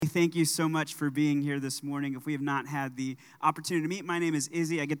thank you so much for being here this morning. If we have not had the opportunity to meet, my name is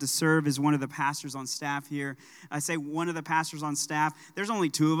Izzy. I get to serve as one of the pastors on staff here. I say one of the pastors on staff. There's only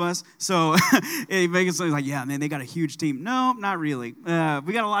two of us, so it makes it like, yeah, man, they got a huge team. No, not really. We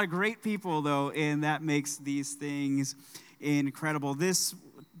got a lot of great people, though, and that makes these things incredible.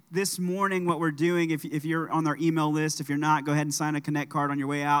 This morning, what we're doing, if you're on our email list, if you're not, go ahead and sign a Connect card on your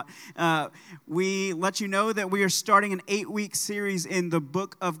way out. We let you know that we are starting an 8-week series in the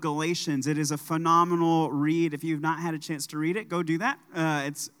Book of Galatians. It is a phenomenal read. If you've not had a chance to read it, go do that.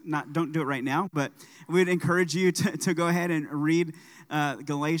 Don't do it right now, but we'd encourage you to go ahead and read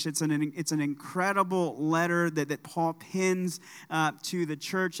Galatians. It's an incredible letter that Paul pens to the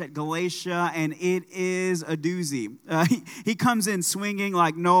church at Galatia, and it is a doozy. He comes in swinging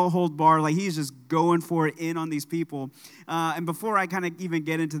like no hold bar, like he's just going for it in on these people. And before I kind of even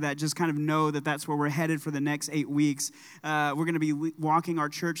get into that, just kind of know that that's where we're headed for the next 8 weeks. We're going to be walking our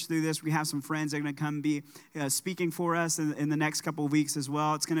church through this. We have some friends that are going to come be speaking for us in the next couple of weeks as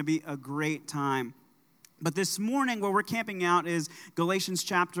well. It's going to be a great time. But this morning, where we're camping out is Galatians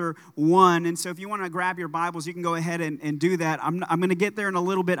chapter 1. And so if you want to grab your Bibles, you can go ahead and do that. I'm going to get there in a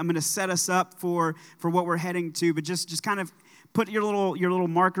little bit. I'm going to set us up for what we're heading to. But just kind of put your little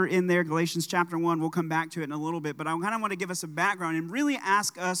marker in there, Galatians chapter 1. We'll come back to it in a little bit. But I kind of want to give us a background and really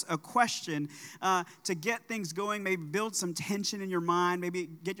ask us a question to get things going, maybe build some tension in your mind, maybe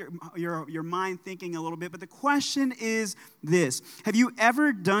get your mind thinking a little bit. But the question is this: have you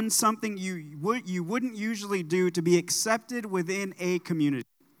ever done something you wouldn't usually do to be accepted within a community?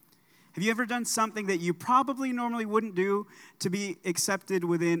 Have you ever done something that you probably normally wouldn't do to be accepted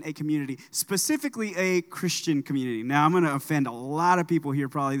within a community, specifically a Christian community? Now, I'm going to offend a lot of people here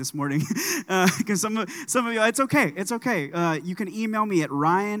probably this morning, because some of you, it's okay. You can email me at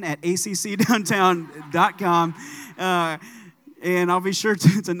ryan@accdowntown.com, and I'll be sure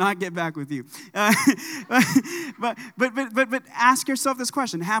to not get back with you. But ask yourself this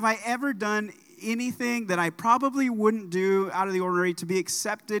question: have I ever done anything that I probably wouldn't do out of the ordinary to be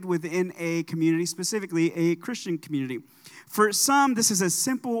accepted within a community, specifically a Christian community? For some, this is as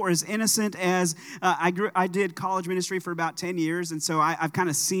simple or as innocent as I did college ministry for about 10 years, and so I've kind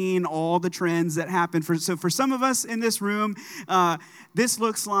of seen all the trends that happen. So for some of us in this room, this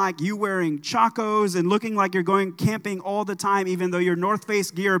looks like you wearing chacos and looking like you're going camping all the time, even though your North Face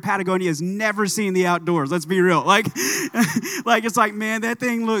gear or Patagonia has never seen the outdoors. Let's be real. Like it's like, man, that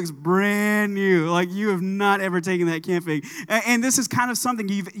thing looks brand new. Like you have not ever taken that camping. And this is kind of something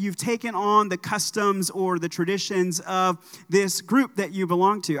you've taken on the customs or the traditions of this group that you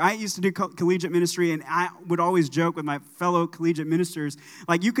belong to. I used to do collegiate ministry, and I would always joke with my fellow collegiate ministers,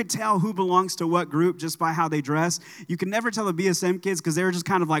 like you could tell who belongs to what group just by how they dress. You could never tell the BSM kids because they were just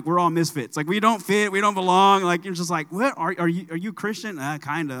kind of like, we're all misfits. Like we don't fit, we don't belong. Like you're just like, what? Are you Christian?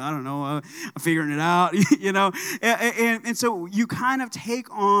 Kind of. I don't know. I'm figuring it out, you know. And so you kind of take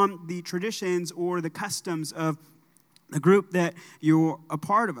on the traditions or the customs of the group that you're a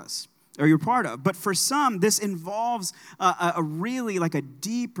part of you're part of. But for some, this involves a really like a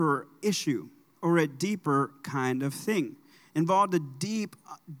deeper issue or a deeper kind of thing. Involved a deep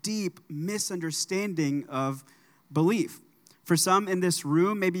misunderstanding of belief. For some in this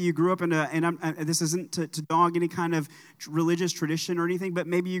room, maybe you grew up in this isn't to dog any kind of religious tradition or anything, but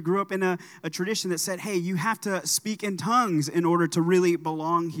maybe you grew up in a tradition that said, hey, you have to speak in tongues in order to really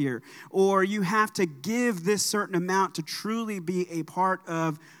belong here. Or you have to give this certain amount to truly be a part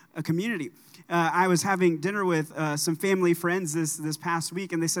of a community. I was having dinner with some family friends this past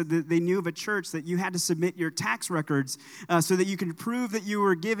week, and they said that they knew of a church that you had to submit your tax records so that you could prove that you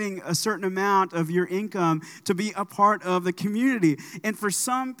were giving a certain amount of your income to be a part of the community. And for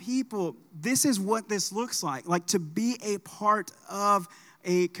some people, this is what this looks like to be a part of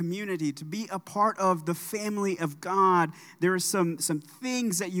a community, to be a part of the family of God. There are some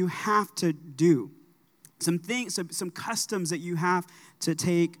things that you have to do, some customs that you have to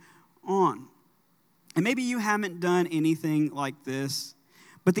take on. And maybe you haven't done anything like this,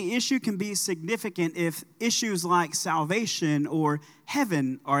 but the issue can be significant if issues like salvation or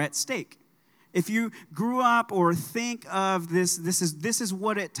heaven are at stake. If you grew up or think of this is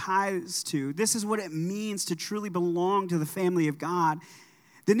what it ties to, this is what it means to truly belong to the family of God,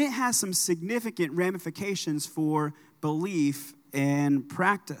 then it has some significant ramifications for belief and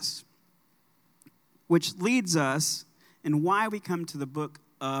practice. Which leads us in why we come to the book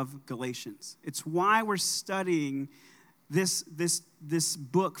of Galatians. It's why we're studying this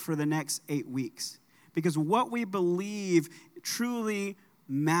book for the next 8 weeks. Because what we believe truly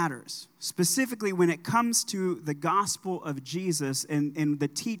matters, specifically when it comes to the gospel of Jesus and the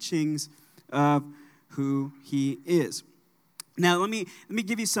teachings of who he is. Now, let me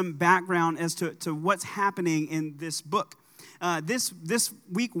give you some background as to what's happening in this book. This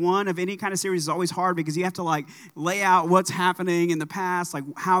week one of any kind of series is always hard because you have to lay out what's happening in the past, like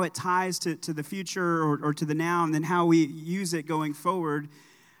how it ties to the future or to the now, and then how we use it going forward.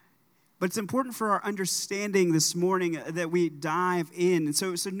 But it's important for our understanding this morning that we dive in. And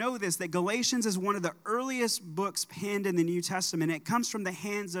so know this, that Galatians is one of the earliest books penned in the New Testament. It comes from the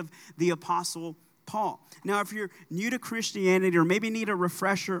hands of the Apostle Paul. Now, if you're new to Christianity or maybe need a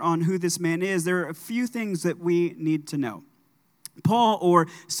refresher on who this man is, there are a few things that we need to know. Paul, or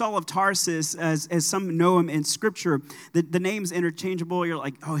Saul of Tarsus, as some know him in Scripture, the name's interchangeable. You're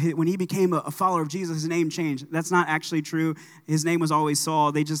like, oh, when he became a follower of Jesus, his name changed. That's not actually true. His name was always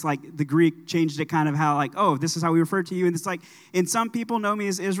Saul. They just, the Greek changed it kind of how, oh, this is how we refer to you. And it's and some people know me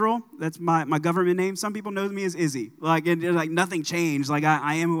as Israel. That's my government name. Some people know me as Izzy. Nothing changed.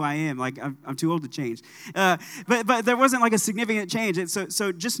 I am who I am. I'm too old to change. But there wasn't, a significant change. And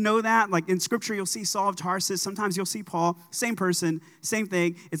so just know that. In Scripture, you'll see Saul of Tarsus. Sometimes you'll see Paul. Same person. Same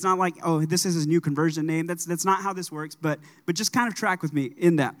thing. It's not oh, this is his new conversion name. That's not how this works, but just kind of track with me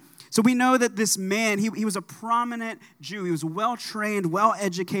in that. So we know that this man, he was a prominent Jew. He was well-trained,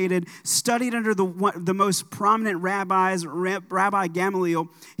 well-educated, studied under the most prominent rabbis, Rabbi Gamaliel.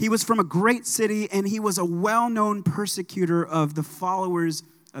 He was from a great city, and he was a well-known persecutor of the followers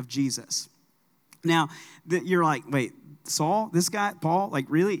of Jesus. Now, you're wait, Saul, this guy, Paul,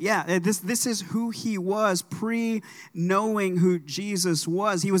 really? Yeah, this is who he was pre-knowing who Jesus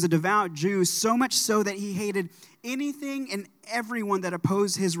was. He was a devout Jew, so much so that he hated anything and everyone that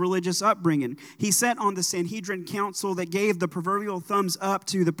opposed his religious upbringing. He sat on the Sanhedrin council that gave the proverbial thumbs up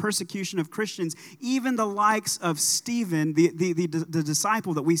to the persecution of Christians, even the likes of Stephen, the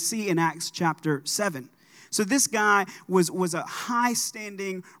disciple that we see in Acts chapter 7. So this guy was a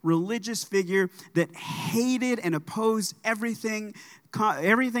high-standing religious figure that hated and opposed everything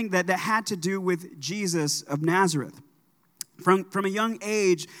that had to do with Jesus of Nazareth. From a young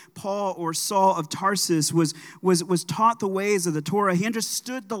age, Paul, or Saul of Tarsus, was taught the ways of the Torah. He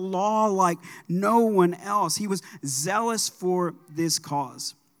understood the law like no one else. He was zealous for this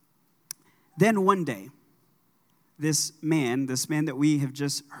cause. Then one day, this man that we have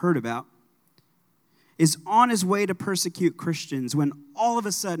just heard about, is on his way to persecute Christians when all of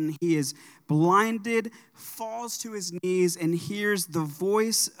a sudden he is blinded, falls to his knees, and hears the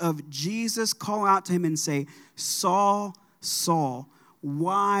voice of Jesus call out to him and say, "Saul, Saul,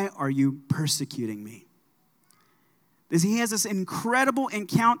 why are you persecuting me?" He has this incredible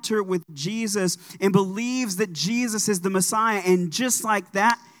encounter with Jesus and believes that Jesus is the Messiah, and just like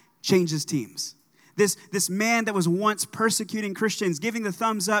that, changes teams. This man that was once persecuting Christians, giving the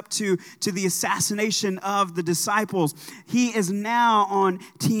thumbs up to the assassination of the disciples, he is now on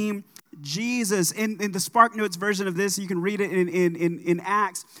Team Jesus. In the Spark Notes version of this, you can read it in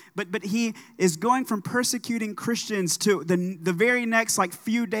Acts, but he is going from persecuting Christians to the very next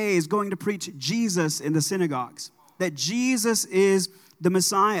few days going to preach Jesus in the synagogues, that Jesus is the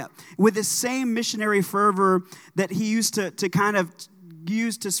Messiah. With the same missionary fervor that he used to kind of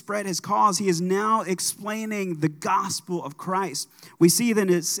used to spread his cause, he is now explaining the gospel of Christ. We see that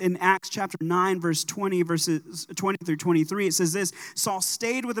it's in Acts chapter 9, verse 20, verses 20 through 23. It says this: Saul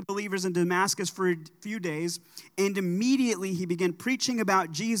stayed with the believers in Damascus for a few days, and immediately he began preaching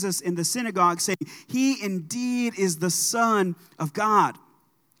about Jesus in the synagogue, saying, "He indeed is the Son of God."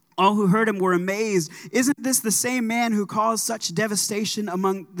 All who heard him were amazed. "Isn't this the same man who caused such devastation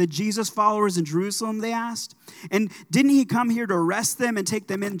among the Jesus followers in Jerusalem?" they asked. "And didn't he come here to arrest them and take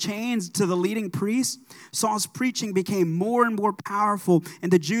them in chains to the leading priests?" Saul's preaching became more and more powerful,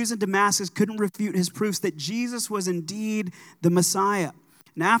 and the Jews in Damascus couldn't refute his proofs that Jesus was indeed the Messiah.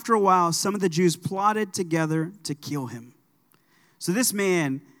 And after a while, some of the Jews plotted together to kill him. So this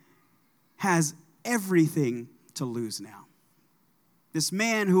man has everything to lose now. This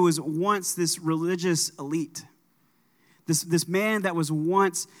man who was once this religious elite, this man that was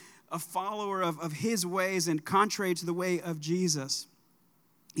once a follower of his ways and contrary to the way of Jesus,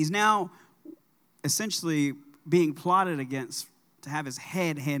 he's now essentially being plotted against to have his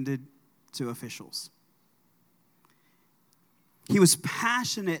head handed to officials. He was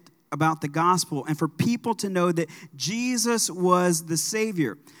passionate about the gospel and for people to know that Jesus was the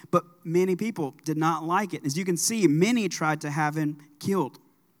Savior. But many people did not like it. As you can see, many tried to have him killed.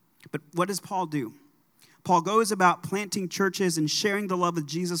 But what does Paul do? Paul goes about planting churches and sharing the love of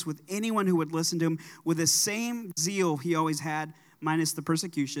Jesus with anyone who would listen to him with the same zeal he always had, minus the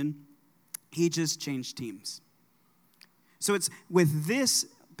persecution. He just changed teams. So it's with this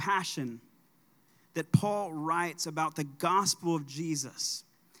passion that Paul writes about the gospel of Jesus.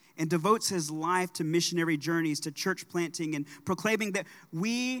 and devotes his life to missionary journeys, to church planting, and proclaiming that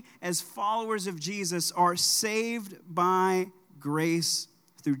we, as followers of Jesus, are saved by grace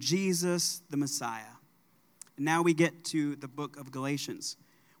through Jesus the Messiah. And now we get to the book of Galatians,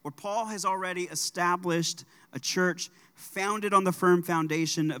 where Paul has already established a church founded on the firm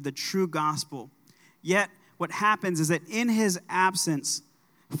foundation of the true gospel. Yet, what happens is that in his absence,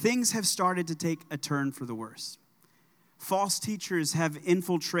 things have started to take a turn for the worse. False teachers have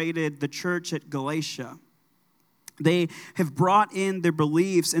infiltrated the church at Galatia. They have brought in their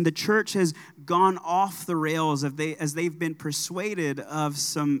beliefs, and the church has gone off the rails as they've been persuaded of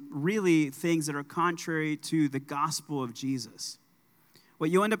some really things that are contrary to the gospel of Jesus. What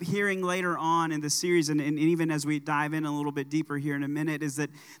you end up hearing later on in the series, and even as we dive in a little bit deeper here in a minute, is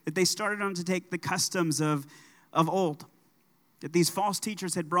that they started on to take the customs of old. That these false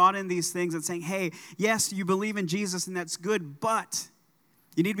teachers had brought in these things and saying, hey, yes, you believe in Jesus and that's good, but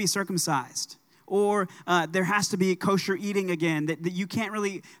you need to be circumcised. Or there has to be kosher eating again, that you can't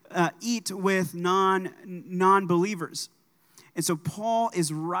really eat with non-believers. And so Paul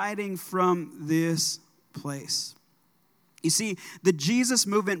is writing from this place. You see, the Jesus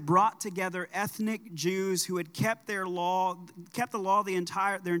movement brought together ethnic Jews who had kept the law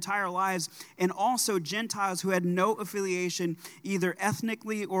their entire lives, and also Gentiles who had no affiliation either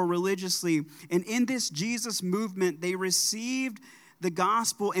ethnically or religiously. And in this Jesus movement, they received the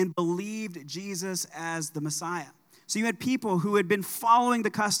gospel and believed Jesus as the Messiah. So you had people who had been following the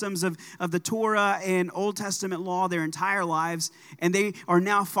customs of the Torah and Old Testament law their entire lives, and they are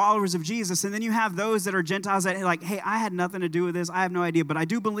now followers of Jesus. And then you have those that are Gentiles that are like, hey, I had nothing to do with this. I have no idea, but I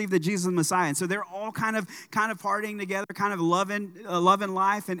do believe that Jesus is the Messiah. And so they're all kind of partying together, kind of loving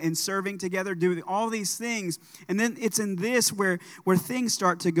life and serving together, doing all these things. And then it's in this where things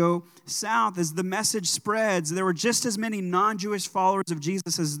start to go south as the message spreads. There were just as many non-Jewish followers of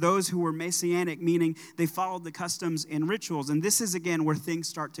Jesus as those who were Messianic, meaning they followed the customs and rituals. And this is, again, where things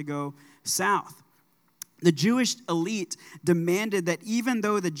start to go south. The Jewish elite demanded that even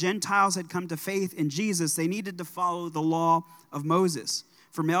though the Gentiles had come to faith in Jesus, they needed to follow the law of Moses.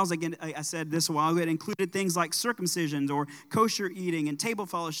 For males, again, I said this a while ago, it included things like circumcisions or kosher eating and table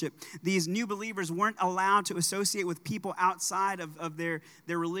fellowship. These new believers weren't allowed to associate with people outside of their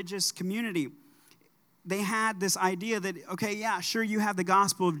religious community. They had this idea that, okay, yeah, sure, you have the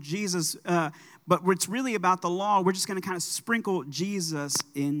gospel of Jesus, but it's really about the law. We're just going to kind of sprinkle Jesus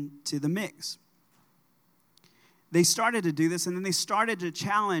into the mix. They started to do this, and then they started to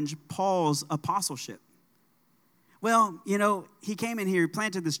challenge Paul's apostleship. Well, he came in here, he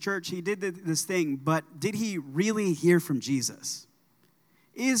planted this church, he did this thing, but did he really hear from Jesus?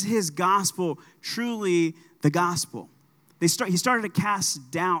 Is his gospel truly the gospel? He started to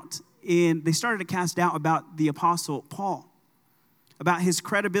cast doubt about the apostle Paul, about his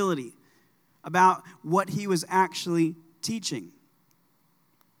credibility, about what he was actually teaching.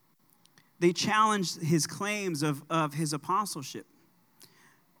 They challenged his claims of his apostleship.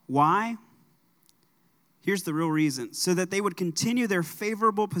 Why? Here's the real reason. So that they would continue their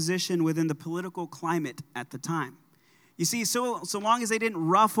favorable position within the political climate at the time. You see, so long as they didn't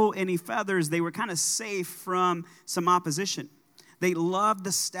ruffle any feathers, they were kind of safe from some opposition. They loved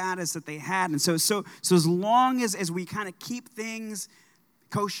the status that they had. And so as long as we kind of keep things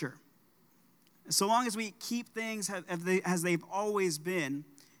kosher, so long as we keep things as they've always been,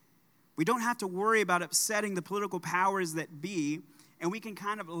 we don't have to worry about upsetting the political powers that be, and we can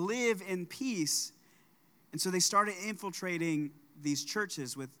kind of live in peace. And so they started infiltrating these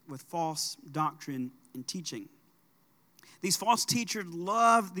churches with false doctrine and teaching. These false teachers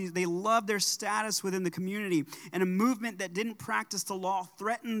loved their status within the community, and a movement that didn't practice the law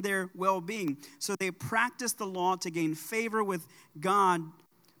threatened their well-being. So they practiced the law to gain favor with God,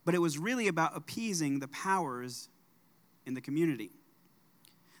 but it was really about appeasing the powers in the community.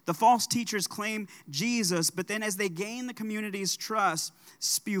 The false teachers claim Jesus, but then as they gain the community's trust,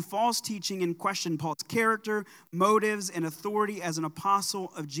 spew false teaching and question Paul's character, motives, and authority as an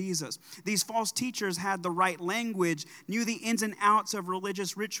apostle of Jesus. These false teachers had the right language, knew the ins and outs of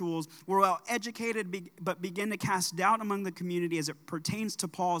religious rituals, were well educated, but began to cast doubt among the community as it pertains to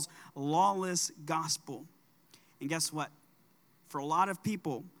Paul's lawless gospel. And guess what? For a lot of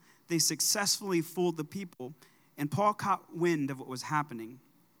people, they successfully fooled the people, and Paul caught wind of what was happening.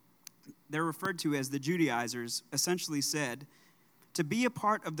 They're referred to as the Judaizers, essentially said, to be a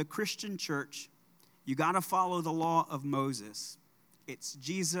part of the Christian church, you got to follow the law of Moses. It's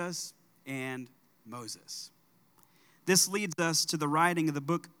Jesus and Moses. This leads us to the writing of the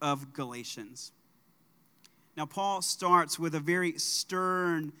book of Galatians. Now, Paul starts with a very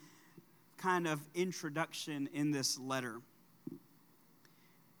stern kind of introduction in this letter.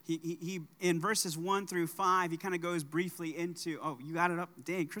 He in verses 1 through 5, he kind of goes briefly into, oh, you got it up?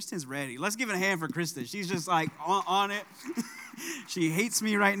 Dang, Kristen's ready. Let's give it a hand for Kristen. She's just like on it. She hates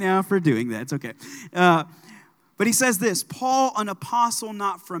me right now for doing that. It's okay. But he says this, Paul, an apostle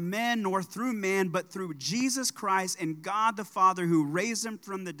not from men nor through man, but through Jesus Christ and God the Father who raised him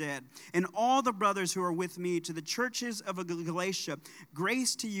from the dead, and all the brothers who are with me, to the churches of Galatia,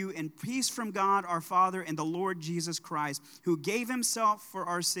 grace to you and peace from God our Father and the Lord Jesus Christ, who gave himself for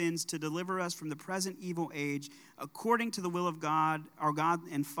our sins to deliver us from the present evil age, according to the will of God, our God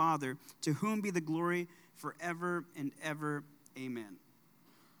and Father, to whom be the glory forever and ever. Amen.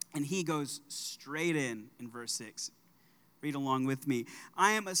 And he goes straight in verse 6. Read along with me.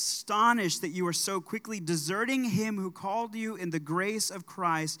 I am astonished that you are so quickly deserting him who called you in the grace of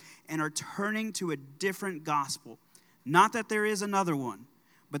Christ and are turning to a different gospel. Not that there is another one,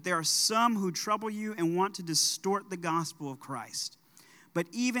 but there are some who trouble you and want to distort the gospel of Christ. But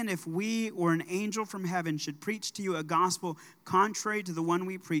even if we or an angel from heaven should preach to you a gospel contrary to the one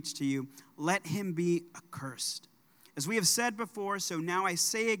we preach to you, let him be accursed. As we have said before, so now I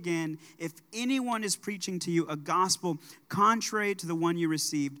say again, if anyone is preaching to you a gospel contrary to the one you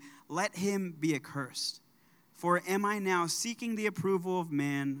received, let him be accursed. For am I now seeking the approval of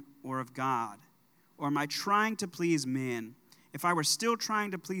man or of God? Or am I trying to please man? If I were still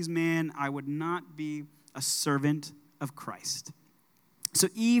trying to please man, I would not be a servant of Christ. So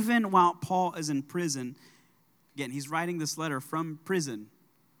even while Paul is in prison, again, he's writing this letter from prison.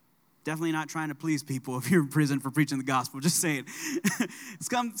 Definitely not trying to please people if you're in prison for preaching the gospel. Just saying.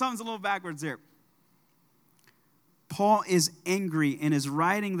 Something's a little backwards there. Paul is angry and is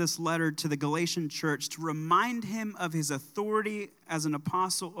writing this letter to the Galatian church to remind him of his authority as an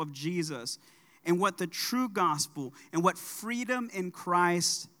apostle of Jesus and what the true gospel and what freedom in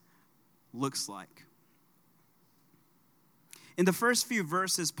Christ looks like. In the first few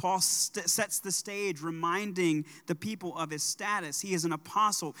verses, Paul sets the stage reminding the people of his status. He is an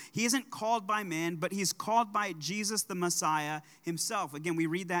apostle. He isn't called by man, but he's called by Jesus the Messiah himself. Again, we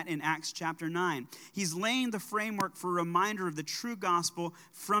read that in Acts chapter 9. He's laying the framework for a reminder of the true gospel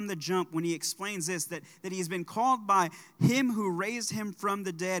from the jump when he explains this, that he's been called by him who raised him from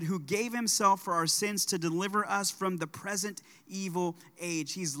the dead, who gave himself for our sins to deliver us from the present evil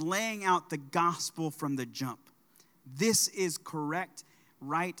age. He's laying out the gospel from the jump. This is correct,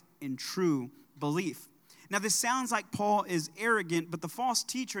 right, and true belief. Now, this sounds like Paul is arrogant, but the false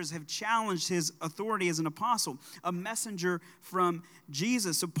teachers have challenged his authority as an apostle, a messenger from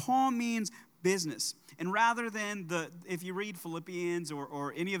Jesus. So Paul means business. And rather than if you read Philippians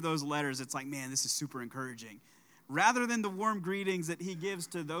or any of those letters, it's like, man, this is super encouraging. Rather than the warm greetings that he gives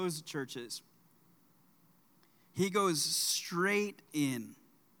to those churches, he goes straight in.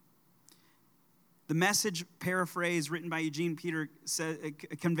 The Message paraphrase written by Eugene Peter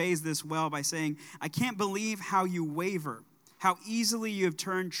conveys this well by saying, I can't believe how you waver, how easily you have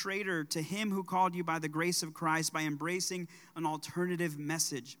turned traitor to him who called you by the grace of Christ by embracing an alternative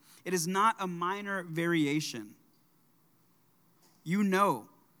message. It is not a minor variation. You know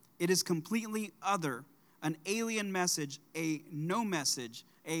it is completely other, an alien message, a no message,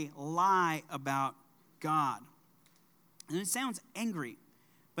 a lie about God. And it sounds angry.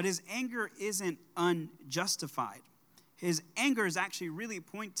 But his anger isn't unjustified. His anger is actually really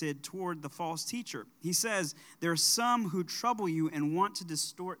pointed toward the false teacher. He says, there are some who trouble you and want to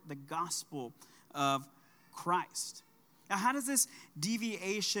distort the gospel of Christ. Now, how does this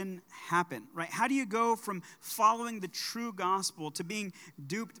deviation happen, right? How do you go from following the true gospel to being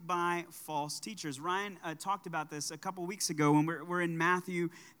duped by false teachers? Ryan talked about this a couple weeks ago when we're in Matthew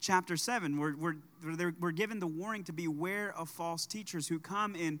chapter 7. We're given the warning to beware of false teachers who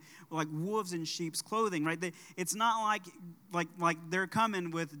come in like wolves in sheep's clothing, right? It's not like they're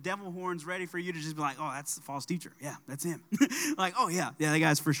coming with devil horns ready for you to just be like, oh, that's the false teacher. Yeah, that's him. Like, oh, yeah, that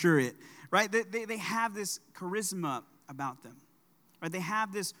guy's for sure it, right? They have this charisma about them, right? They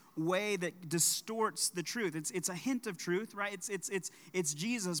have this way that distorts the truth. It's a hint of truth, right? It's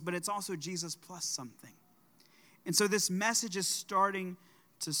Jesus, but it's also Jesus plus something. And so this message is starting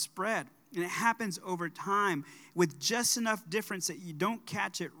to spread, and it happens over time with just enough difference that you don't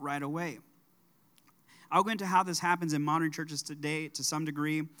catch it right away. I'll go into how this happens in modern churches today to some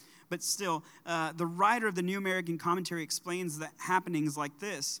degree, but still, the writer of the New American Commentary explains the happenings like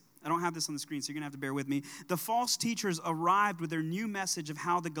this. I don't have this on the screen, so you're going to have to bear with me. The false teachers arrived with their new message of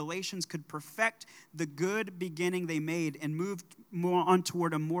how the Galatians could perfect the good beginning they made and move more on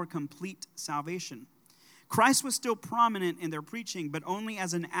toward a more complete salvation. Christ was still prominent in their preaching, but only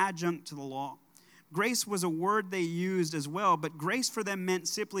as an adjunct to the law. Grace was a word they used as well, but grace for them meant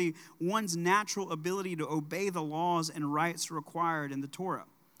simply one's natural ability to obey the laws and rights required in the Torah.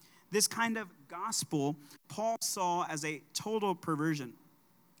 This kind of gospel Paul saw as a total perversion.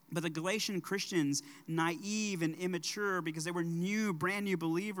 But the Galatian Christians, naive and immature because they were brand new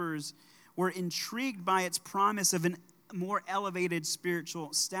believers, were intrigued by its promise of a more elevated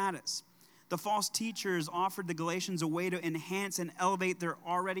spiritual status. The false teachers offered the Galatians a way to enhance and elevate their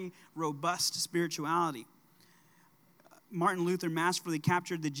already robust spirituality. Martin Luther masterfully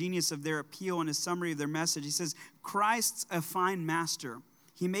captured the genius of their appeal in his summary of their message. He says, "Christ's a fine master.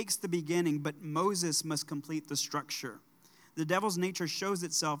 He makes the beginning, but Moses must complete the structure. The devil's nature shows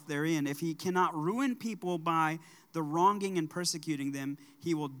itself therein. If he cannot ruin people by the wronging and persecuting them,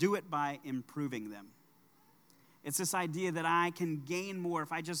 he will do it by improving them." It's this idea that I can gain more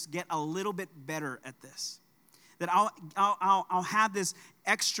if I just get a little bit better at this. That I'll have this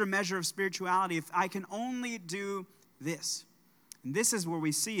extra measure of spirituality if I can only do this. And this is where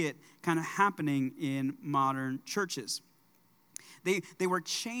we see it kind of happening in modern churches. They were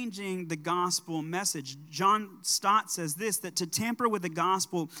changing the gospel message. John Stott says this, that to tamper with the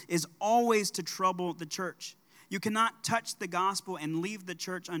gospel is always to trouble the church. You cannot touch the gospel and leave the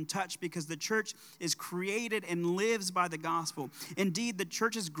church untouched because the church is created and lives by the gospel. Indeed, the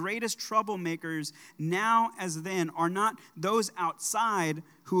church's greatest troublemakers now as then are not those outside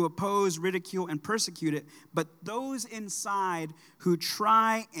who oppose, ridicule, and persecute it, but those inside who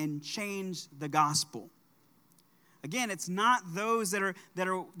try and change the gospel. Again, it's not those that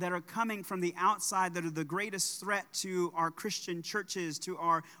are coming from the outside that are the greatest threat to our Christian churches, to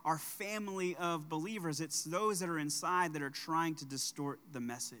our family of believers. It's those that are inside that are trying to distort the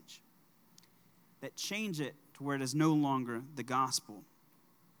message, that change it to where it is no longer the gospel.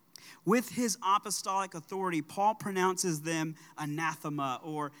 With his apostolic authority, Paul pronounces them anathema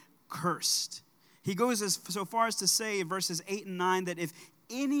or cursed. He goes so far as to say in verses 8 and 9 that if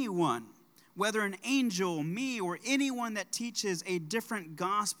anyone, whether an angel, me, or anyone that teaches a different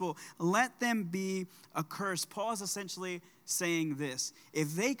gospel, let them be accursed. Paul is essentially saying this.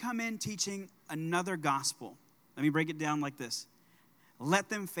 If they come in teaching another gospel, let me break it down like this. Let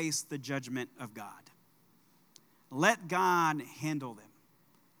them face the judgment of God. Let God handle them.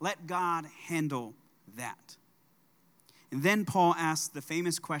 Let God handle that. And then Paul asks the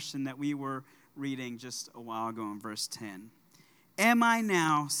famous question that we were reading just a while ago in verse 10. Am I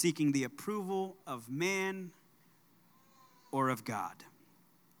now seeking the approval of man or of God?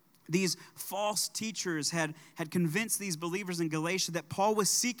 These false teachers had convinced these believers in Galatia that Paul was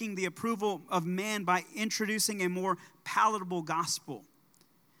seeking the approval of man by introducing a more palatable gospel.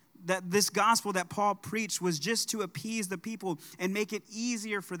 That this gospel that Paul preached was just to appease the people and make it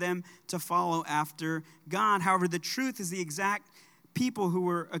easier for them to follow after God. However, the truth is the exact people who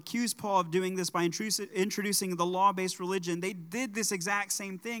were accused Paul of doing this by introducing the law-based religion. They did this exact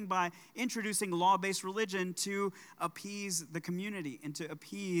same thing by introducing law-based religion to appease the community and to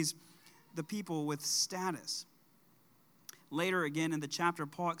appease the people with status. Later again in the chapter,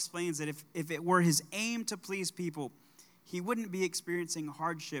 Paul explains that if it were his aim to please people, he wouldn't be experiencing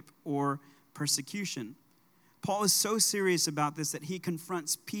hardship or persecution. Paul is so serious about this that he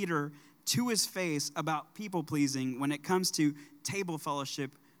confronts Peter to his face about people-pleasing when it comes to table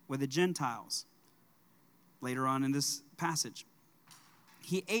fellowship with the Gentiles. Later on in this passage,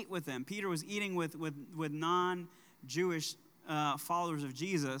 he ate with them. Peter was eating with non-Jewish followers of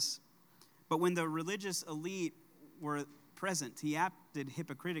Jesus, but when the religious elite were present, he acted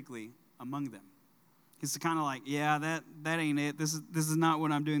hypocritically among them. He's kind of like, yeah, that ain't it. This is not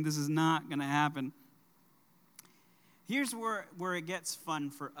what I'm doing. This is not going to happen. Here's where it gets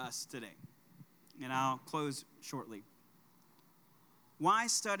fun for us today, and I'll close shortly. Why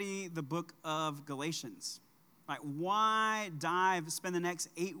study the book of Galatians? Like, why spend the next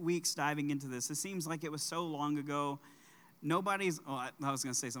 8 weeks diving into this? It seems like it was so long ago. I was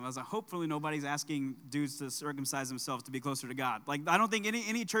going to say something. I was like, hopefully nobody's asking dudes to circumcise themselves to be closer to God. Like, I don't think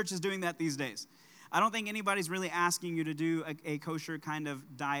any church is doing that these days. I don't think anybody's really asking you to do a kosher kind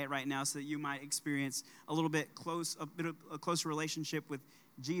of diet right now so that you might experience a closer relationship with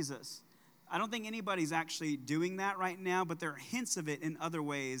Jesus. I don't think anybody's actually doing that right now, but there are hints of it in other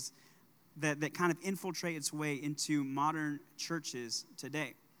ways that kind of infiltrate its way into modern churches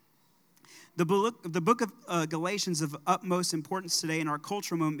today. The book of Galatians is of utmost importance today in our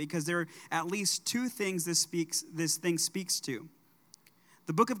cultural moment because there are at least two things this thing speaks to.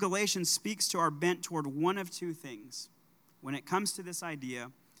 The book of Galatians speaks to our bent toward one of two things. When it comes to this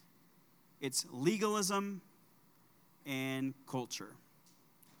idea, it's legalism and culture.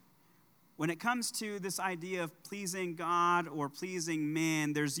 When it comes to this idea of pleasing God or pleasing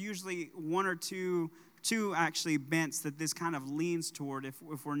man, there's usually one or two actually bents that this kind of leans toward if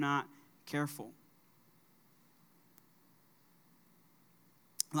we're not careful.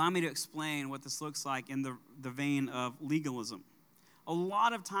 Allow me to explain what this looks like in the vein of legalism. A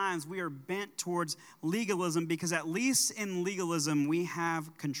lot of times we are bent towards legalism because at least in legalism we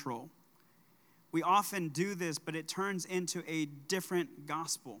have control. We often do this, but it turns into a different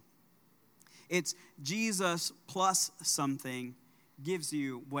gospel. It's Jesus plus something gives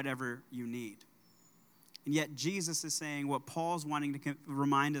you whatever you need. And yet Jesus is saying what Paul's wanting to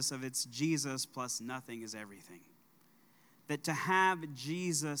remind us of, it's Jesus plus nothing is everything. That to have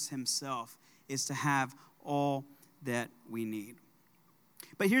Jesus himself is to have all that we need.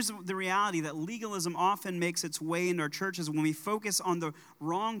 But here's the reality, that legalism often makes its way into our churches when we focus on the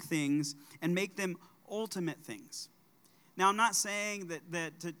wrong things and make them ultimate things. Now, I'm not saying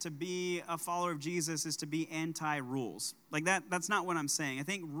that to be a follower of Jesus is to be anti-rules. Like that's not what I'm saying. I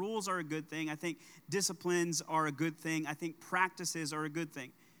think rules are a good thing. I think disciplines are a good thing. I think practices are a good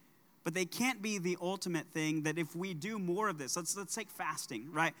thing. But they can't be the ultimate thing, that if we do more of this, let's take fasting,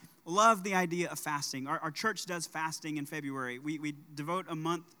 right? Love the idea of fasting. Our church does fasting in February. We devote a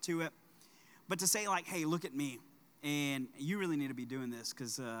month to it. But to say like, hey, look at me, and you really need to be doing this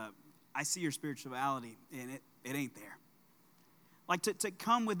because I see your spirituality, and it ain't there. Like to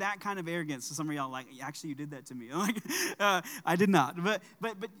come with that kind of arrogance to some of y'all, like, actually you did that to me. Like, I did not.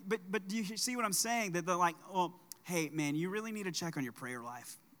 But do you see what I'm saying? That they're like, well, hey, man, you really need to check on your prayer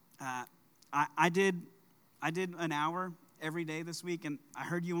life. I did an hour every day this week, and I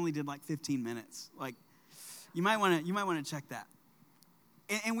heard you only did like 15 minutes. Like, you might want to check that.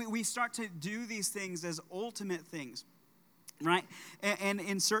 And we start to do these things as ultimate things, right? And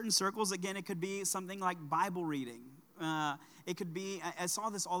in certain circles, again, it could be something like Bible reading. It could be, I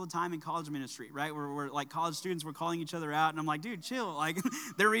saw this all the time in college ministry, right? Where like college students were calling each other out, and I'm like, dude, chill. Like,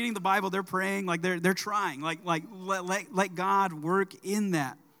 they're reading the Bible, they're praying, like they're trying. Like let God work in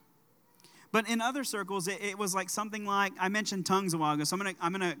that. But in other circles, it was like something like, I mentioned tongues a while ago, so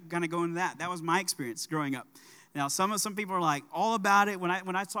I'm gonna kind of go into that. That was my experience growing up. Now, some people are like all about it. When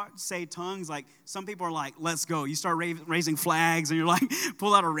I say tongues, like some people are like, let's go. You start raising flags, and you're like,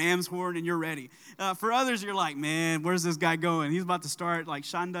 pull out a ram's horn, and you're ready. For others, you're like, man, where's this guy going? He's about to start like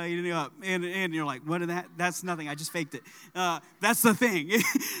shanda eating up, and you're like, what is that? That's nothing. I just faked it. That's the thing.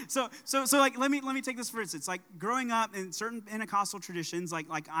 so like let me take this for instance. Like growing up in certain Pentecostal traditions, like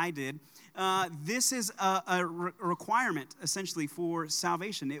I did. This is a requirement, essentially, for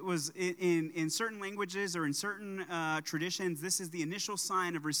salvation. It was in certain languages or in certain traditions, this is the initial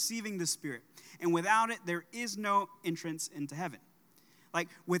sign of receiving the Spirit. And without it, there is no entrance into heaven. Like,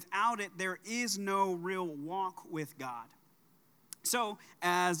 without it, there is no real walk with God. So,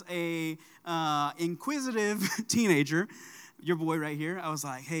 as a inquisitive teenager, your boy right here, I was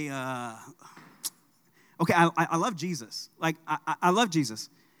like, hey, okay, I love Jesus. Like, I love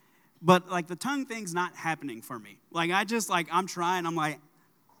Jesus. But, like, the tongue thing's not happening for me. Like, I'm trying. I'm like,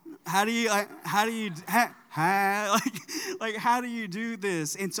 how do you do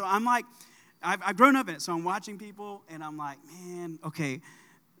this? And so I'm like, I've grown up in it. So I'm watching people, and I'm like, man, okay,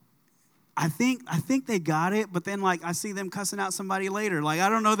 I think they got it. But then, like, I see them cussing out somebody later. Like, I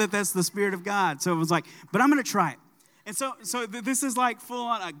don't know that that's the Spirit of God. So it was like, but I'm going to try it. And so this is like full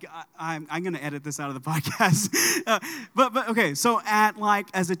on. I'm going to edit this out of the podcast. But okay. So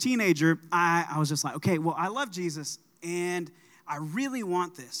as a teenager, I was just like, okay, well, I love Jesus, and I really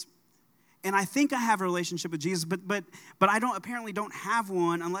want this. And I think I have a relationship with Jesus, but I apparently don't have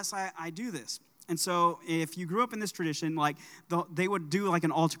one unless I do this. And so if you grew up in this tradition, like they would do like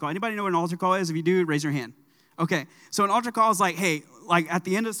an altar call. Anybody know what an altar call is? If you do, raise your hand. Okay, so an altar call is like, hey, like at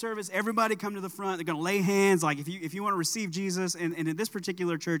the end of the service, everybody come to the front. They're going to lay hands. Like if you want to receive Jesus, and in this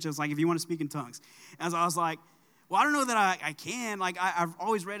particular church, it's like if you want to speak in tongues. And so I was like, well, I don't know that I can. Like I've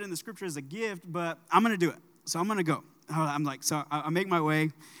always read it in the scripture as a gift, but I'm going to do it. So I'm going to go. I'm like, so I make my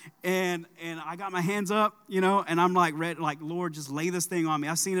way, and I got my hands up, and I'm like, Lord, just lay this thing on me.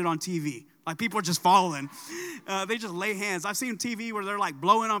 I've seen it on TV. Like, people are just falling. They just lay hands. I've seen TV where they're like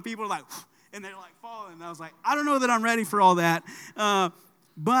blowing on people, like, and they're like falling. And I was like, I don't know that I'm ready for all that.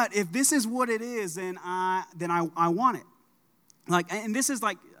 But if this is what it is, then I want it. Like, and this is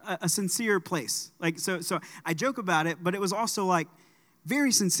like a sincere place. Like, so I joke about it, but it was also like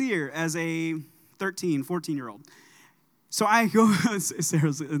very sincere as a 13, 14-year-old. So I go,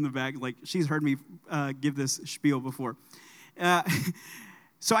 Sarah's in the back, like she's heard me give this spiel before.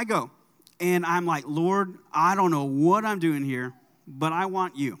 So I go, and I'm like, Lord, I don't know what I'm doing here, but I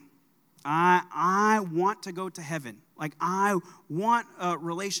want you. I want to go to heaven. Like, I want a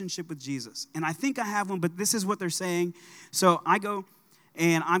relationship with Jesus. And I think I have one, but this is what they're saying. So I go,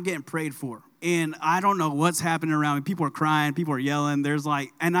 and I'm getting prayed for. And I don't know what's happening around me. People are crying. People are yelling.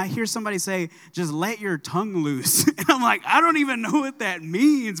 And I hear somebody say, just let your tongue loose. And I'm like, I don't even know what that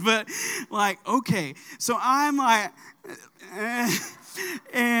means. But okay. So I'm like,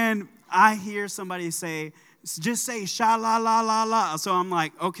 and I hear somebody say, just say sha-la-la-la-la. So I'm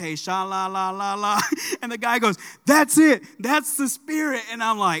like, okay, sha-la-la-la-la. And the guy goes, that's it. That's the Spirit. And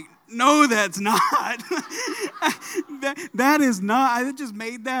I'm like, no, that's not. that is not. I just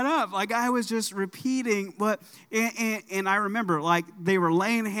made that up. I was just repeating. And I remember, they were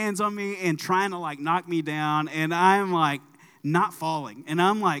laying hands on me and trying to, knock me down. And I'm, not falling. And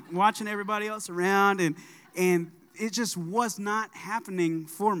I'm, watching everybody else around. And it just was not happening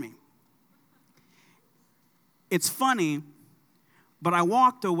for me. It's funny, but I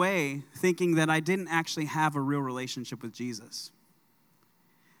walked away thinking that I didn't actually have a real relationship with Jesus.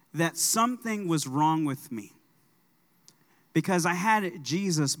 That something was wrong with me. Because I had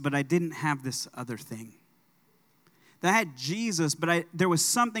Jesus, but I didn't have this other thing. That I had Jesus, but there was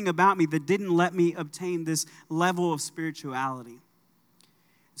something about me that didn't let me obtain this level of spirituality.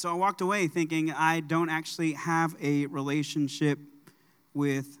 So I walked away thinking I don't actually have a relationship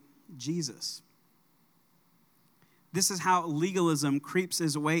with Jesus. This is how legalism creeps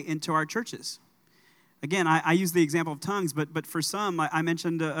its way into our churches. Again, I use the example of tongues, but for some, I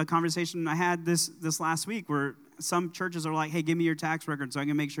mentioned a conversation I had this last week where some churches are like, hey, give me your tax record so I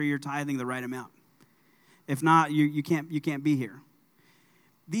can make sure you're tithing the right amount. If not, you can't be here.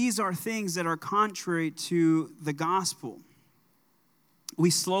 These are things that are contrary to the gospel. We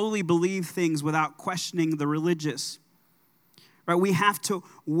slowly believe things without questioning the religious. Right? We have to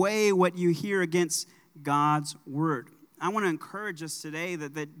weigh what you hear against God's word. I want to encourage us today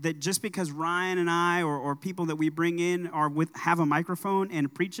that just because Ryan and I or people that we bring in have a microphone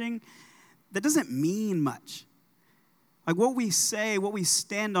and preaching, that doesn't mean much. What we say, what we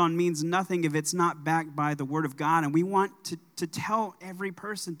stand on means nothing if it's not backed by the word of God. And we want to tell every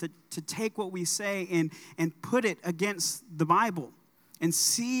person to take what we say and put it against the Bible and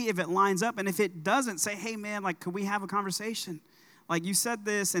see if it lines up. And if it doesn't, say, hey, man, could we have a conversation? You said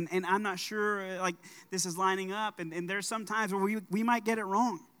this, and I'm not sure, this is lining up. And there's some times where we might get it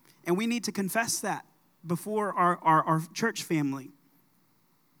wrong. And we need to confess that before our church family.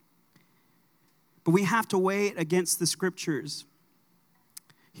 But we have to weigh it against the scriptures.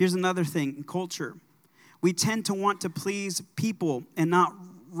 Here's another thing, culture. We tend to want to please people and not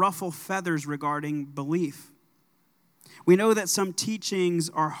ruffle feathers regarding belief. We know that some teachings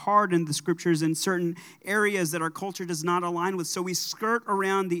are hard in the scriptures in certain areas that our culture does not align with. So we skirt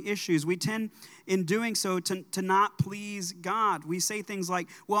around the issues. We tend, in doing so, to not please God. We say things like,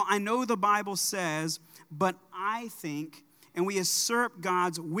 well, I know the Bible says, but I think, and we usurp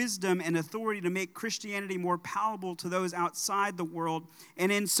God's wisdom and authority to make Christianity more palatable to those outside the world.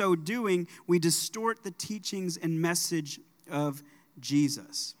 And in so doing, we distort the teachings and message of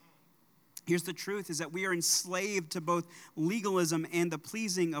Jesus. Here's the truth, is that we are enslaved to both legalism and the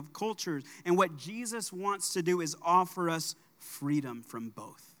pleasing of cultures. And what Jesus wants to do is offer us freedom from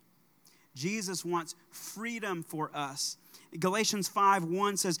both. Jesus wants freedom for us. Galatians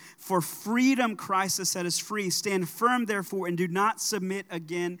 5:1 says, for freedom Christ has set us free. Stand firm, therefore, and do not submit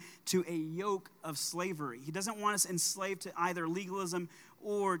again to a yoke of slavery. He doesn't want us enslaved to either legalism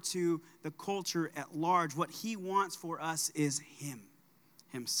or to the culture at large. What he wants for us is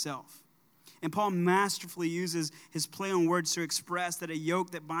himself. And Paul masterfully uses his play on words to express that a yoke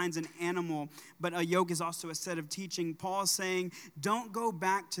that binds an animal, but a yoke is also a set of teaching. Paul is saying, don't go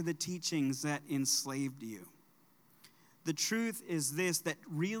back to the teachings that enslaved you. The truth is this, that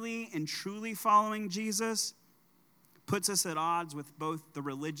really and truly following Jesus puts us at odds with both the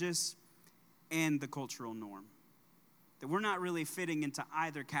religious and the cultural norm. That we're not really fitting into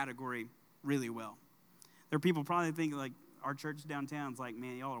either category really well. There are people probably think our church downtown's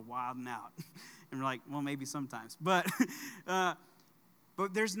man, y'all are wilding out. And we're like, well, maybe sometimes. But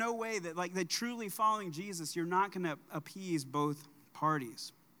there's no way that truly following Jesus, you're not going to appease both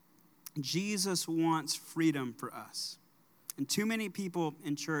parties. Jesus wants freedom for us. And too many people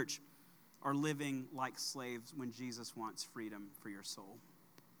in church are living like slaves when Jesus wants freedom for your soul.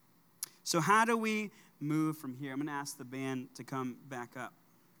 So how do we move from here? I'm going to ask the band to come back up.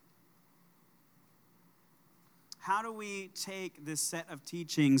 How do we take this set of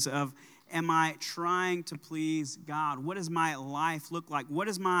teachings of, am I trying to please God? What does my life look like? What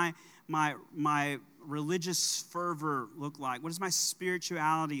does my religious fervor look like? What does my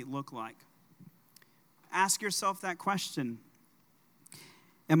spirituality look like? Ask yourself that question.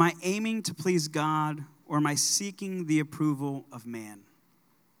 Am I aiming to please God, or am I seeking the approval of man?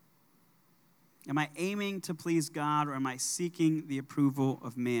 Am I aiming to please God, or am I seeking the approval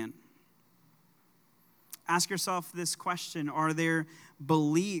of man? Ask yourself this question: are there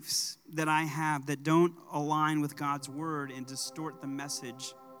beliefs that I have that don't align with God's word and distort the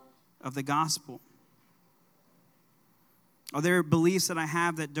message of the gospel? Are there beliefs that I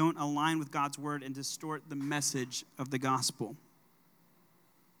have that don't align with God's word and distort the message of the gospel?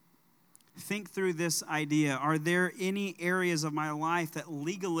 Think through this idea. Are there any areas of my life that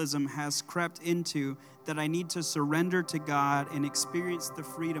legalism has crept into that I need to surrender to God and experience the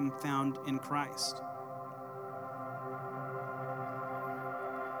freedom found in Christ?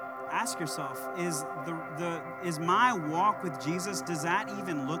 Ask yourself, is my walk with Jesus, does that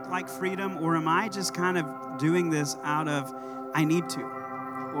even look like freedom? Or am I just kind of doing this out of, I need to?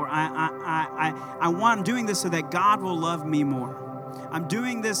 Or I'm doing this so that God will love me more. I'm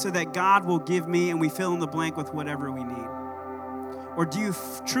doing this so that God will give me, and we fill in the blank with whatever we need. Or do you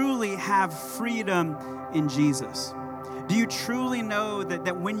truly have freedom in Jesus? Do you truly know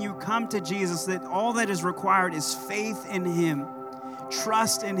that when you come to Jesus, that all that is required is faith in him,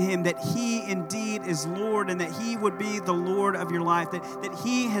 trust in him, that he indeed is Lord, and that he would be the Lord of your life, that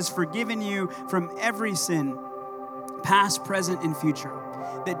he has forgiven you from every sin, past, present, and future.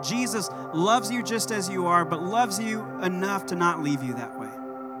 That Jesus loves you just as you are, but loves you enough to not leave you that way.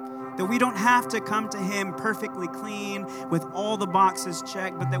 That we don't have to come to him perfectly clean with all the boxes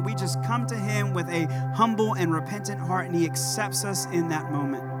checked, but that we just come to him with a humble and repentant heart, and he accepts us in that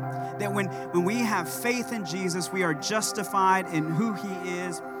moment. That when we have faith in Jesus, we are justified in who he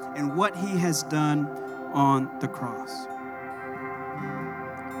is and what he has done on the cross.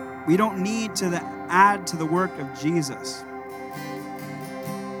 We don't need to add to the work of Jesus.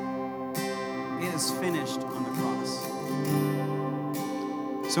 It is finished on the cross.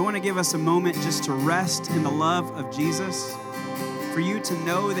 So I want to give us a moment just to rest in the love of Jesus, for you to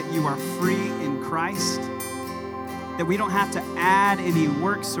know that you are free in Christ, that we don't have to add any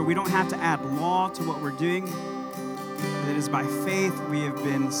works, or we don't have to add law to what we're doing. That it is by faith we have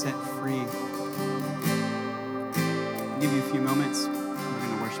been set free. I'll give you a few moments.